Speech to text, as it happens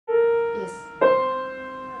Yes.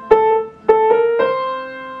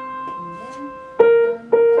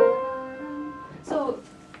 So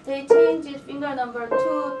they changed finger number 2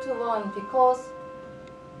 to 1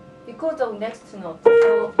 because of next note.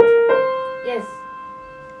 So yes.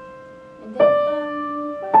 And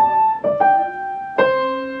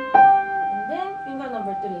then finger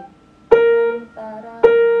number 3.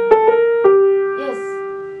 Yes.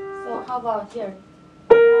 So how about here?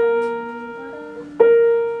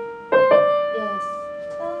 Yes.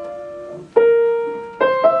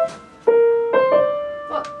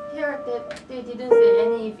 But here they didn't say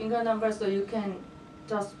any finger number, so you can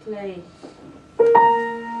just play.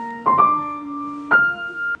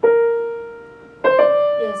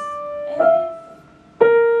 Yes.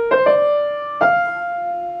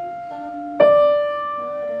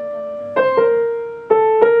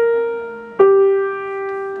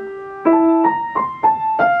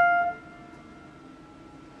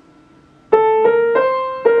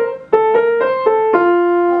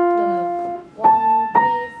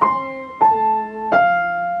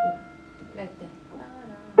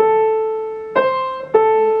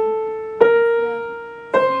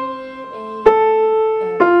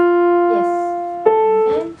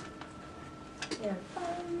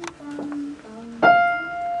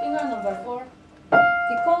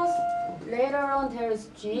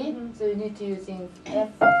 G, so you need to using F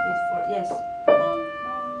is for yes.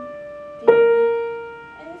 D,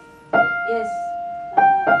 F, yes.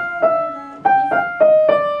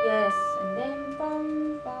 Yes, and then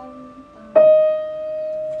bum bum bum. 2,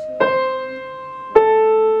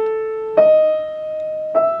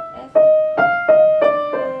 F,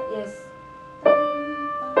 yes.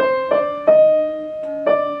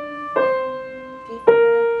 B flat,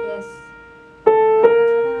 yes.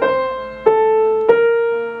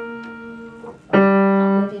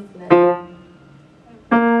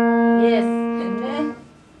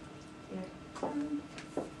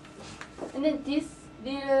 And then this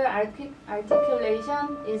little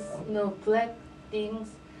articulation is, black things.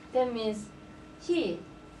 That means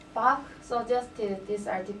Bach suggested this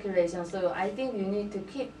articulation. So I think you need to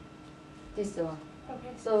keep this one.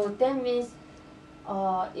 Okay. So that means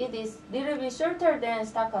it is little bit shorter than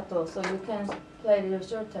staccato. So you can play a little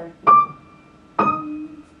shorter.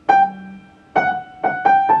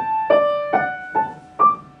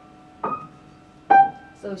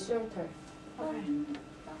 So shorter. Okay.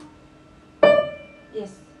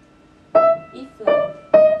 Yes. E flat.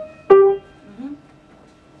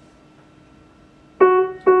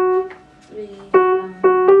 Three. F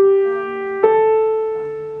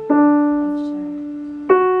sharp.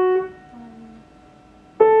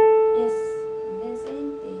 Yes. And then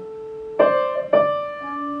same thing.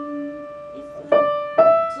 E flat.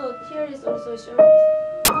 So here is also short.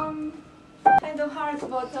 Kind of hard,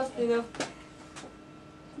 but just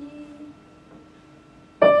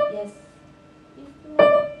Yes. E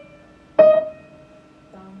flat.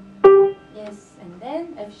 Yes, and then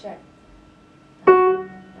F sharp.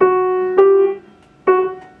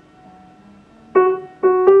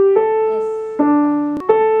 Yes. And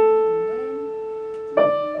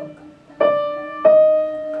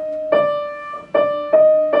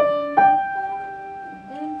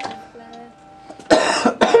then F flat.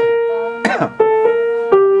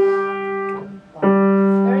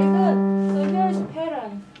 Very good. So here's a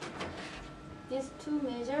pattern. These two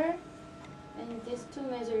measure and these two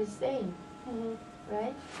measure is same,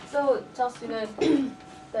 right? So just the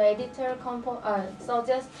editor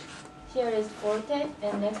suggest here is forte,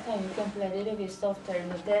 and next time you can play a little bit softer,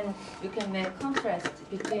 and then you can make contrast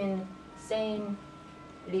between same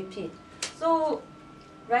repeat. So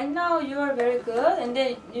right now you are very good, and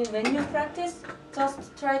then when you practice,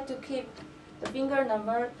 just try to keep the finger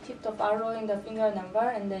number, keep the following the finger number,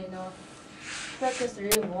 and then practice a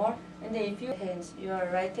little more. And then if you hands your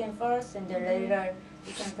right hand first, and then later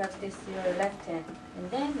you can practice your left hand,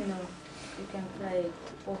 and then you can play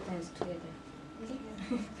both hands together.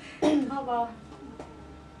 How about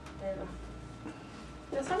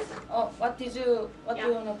this one? Oh, what do you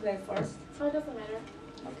want to play first? So it doesn't matter.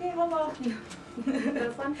 Okay, how about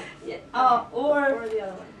This one? Yeah. Or the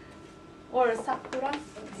other one. Or Sakura.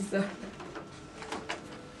 So.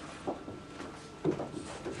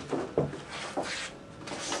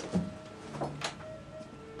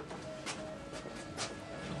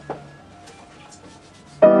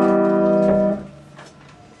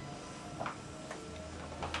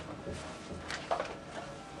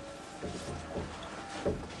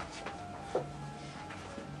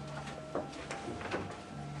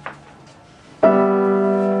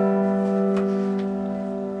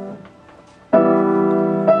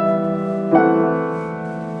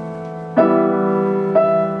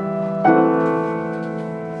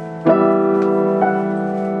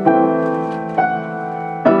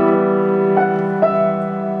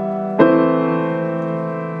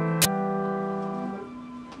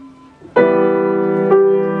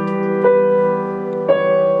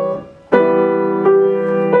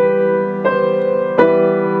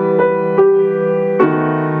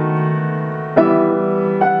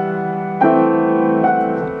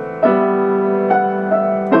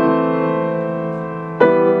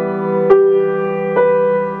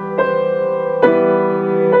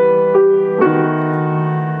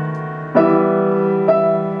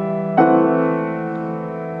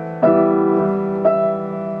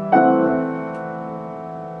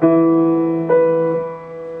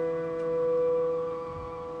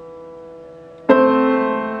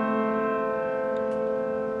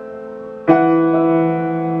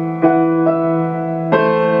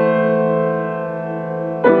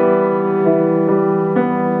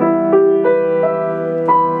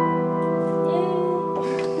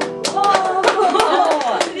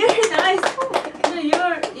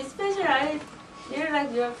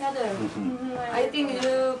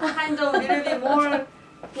 kind of little bit more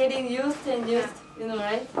getting used and used, you know,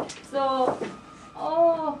 right? So,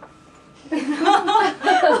 oh,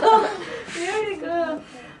 really good.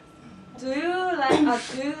 Do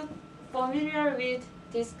you familiar with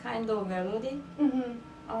this kind of melody? Mm-hmm.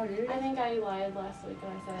 Oh, really? I think I lied last week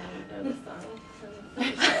when I said I didn't know this song.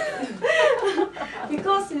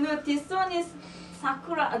 Because this one is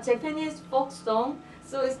Sakura, a Japanese folk song.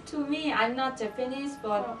 So it's to me, I'm not Japanese,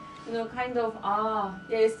 but kind of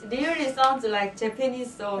it really sounds like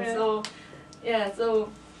Japanese song. Yeah. So yeah, so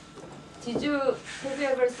have you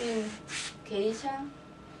ever seen Geisha,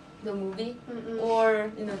 the movie, Mm-mm.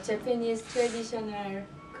 or Japanese traditional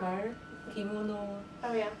girl kimono?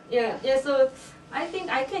 Oh yeah. Yeah. So I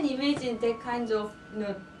think I can imagine that kind of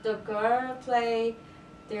the girl play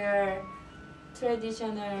their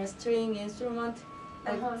traditional string instrument,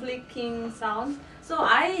 like flicking sound. So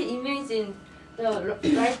I imagine the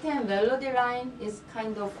right hand melody line is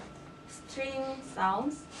kind of string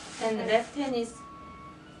sounds, and left hand is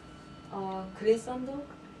glissando.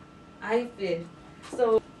 I feel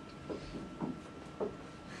so.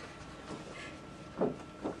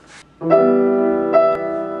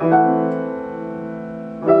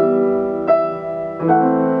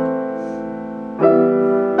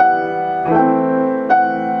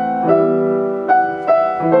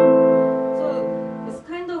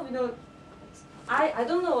 I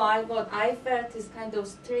don't know why, but I felt this kind of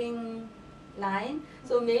string line.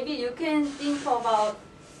 So maybe you can think about.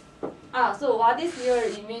 So what is your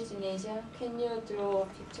imagination? Can you draw a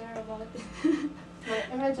picture about it? My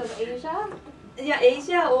image of Asia. Yeah,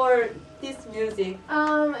 Asia or this music.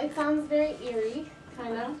 It sounds very eerie,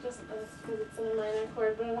 kind of, just because it's in a minor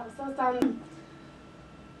chord, but it also sounds. Let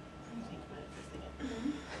me think about it for a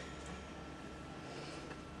second.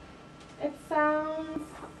 It sounds,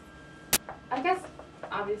 I guess,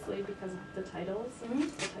 obviously because of the titles,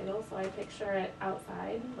 so I picture it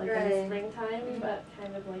outside, like in the springtime, but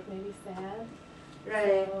kind of like maybe sad.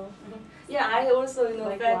 Right. So, Yeah, I also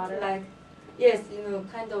like felt water. like yes,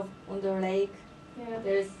 kind of on the lake. yeah.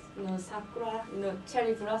 There's sakura,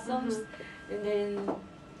 cherry blossoms, and then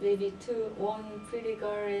maybe one pretty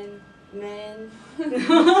girl and man.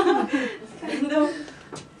 It's kind of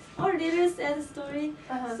a little sad story.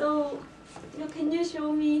 So, can you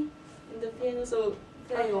show me in the piano? So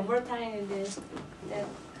play one more time and then that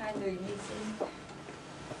kind of imaging.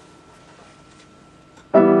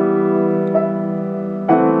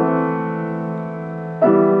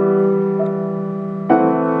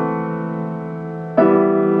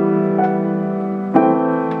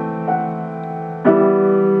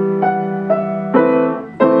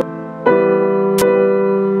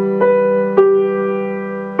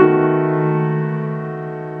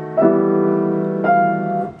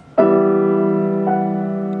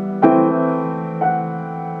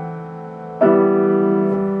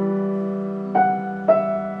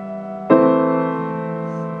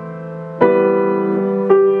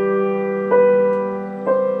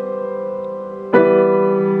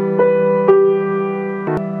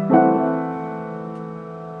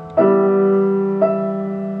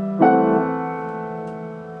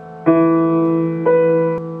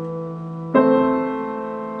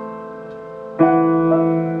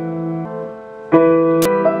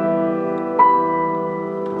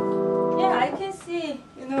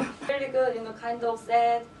 Kind of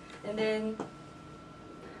sad, and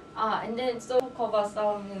then so cover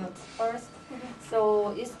some first.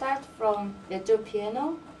 So it starts from mezzo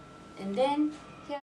piano, and then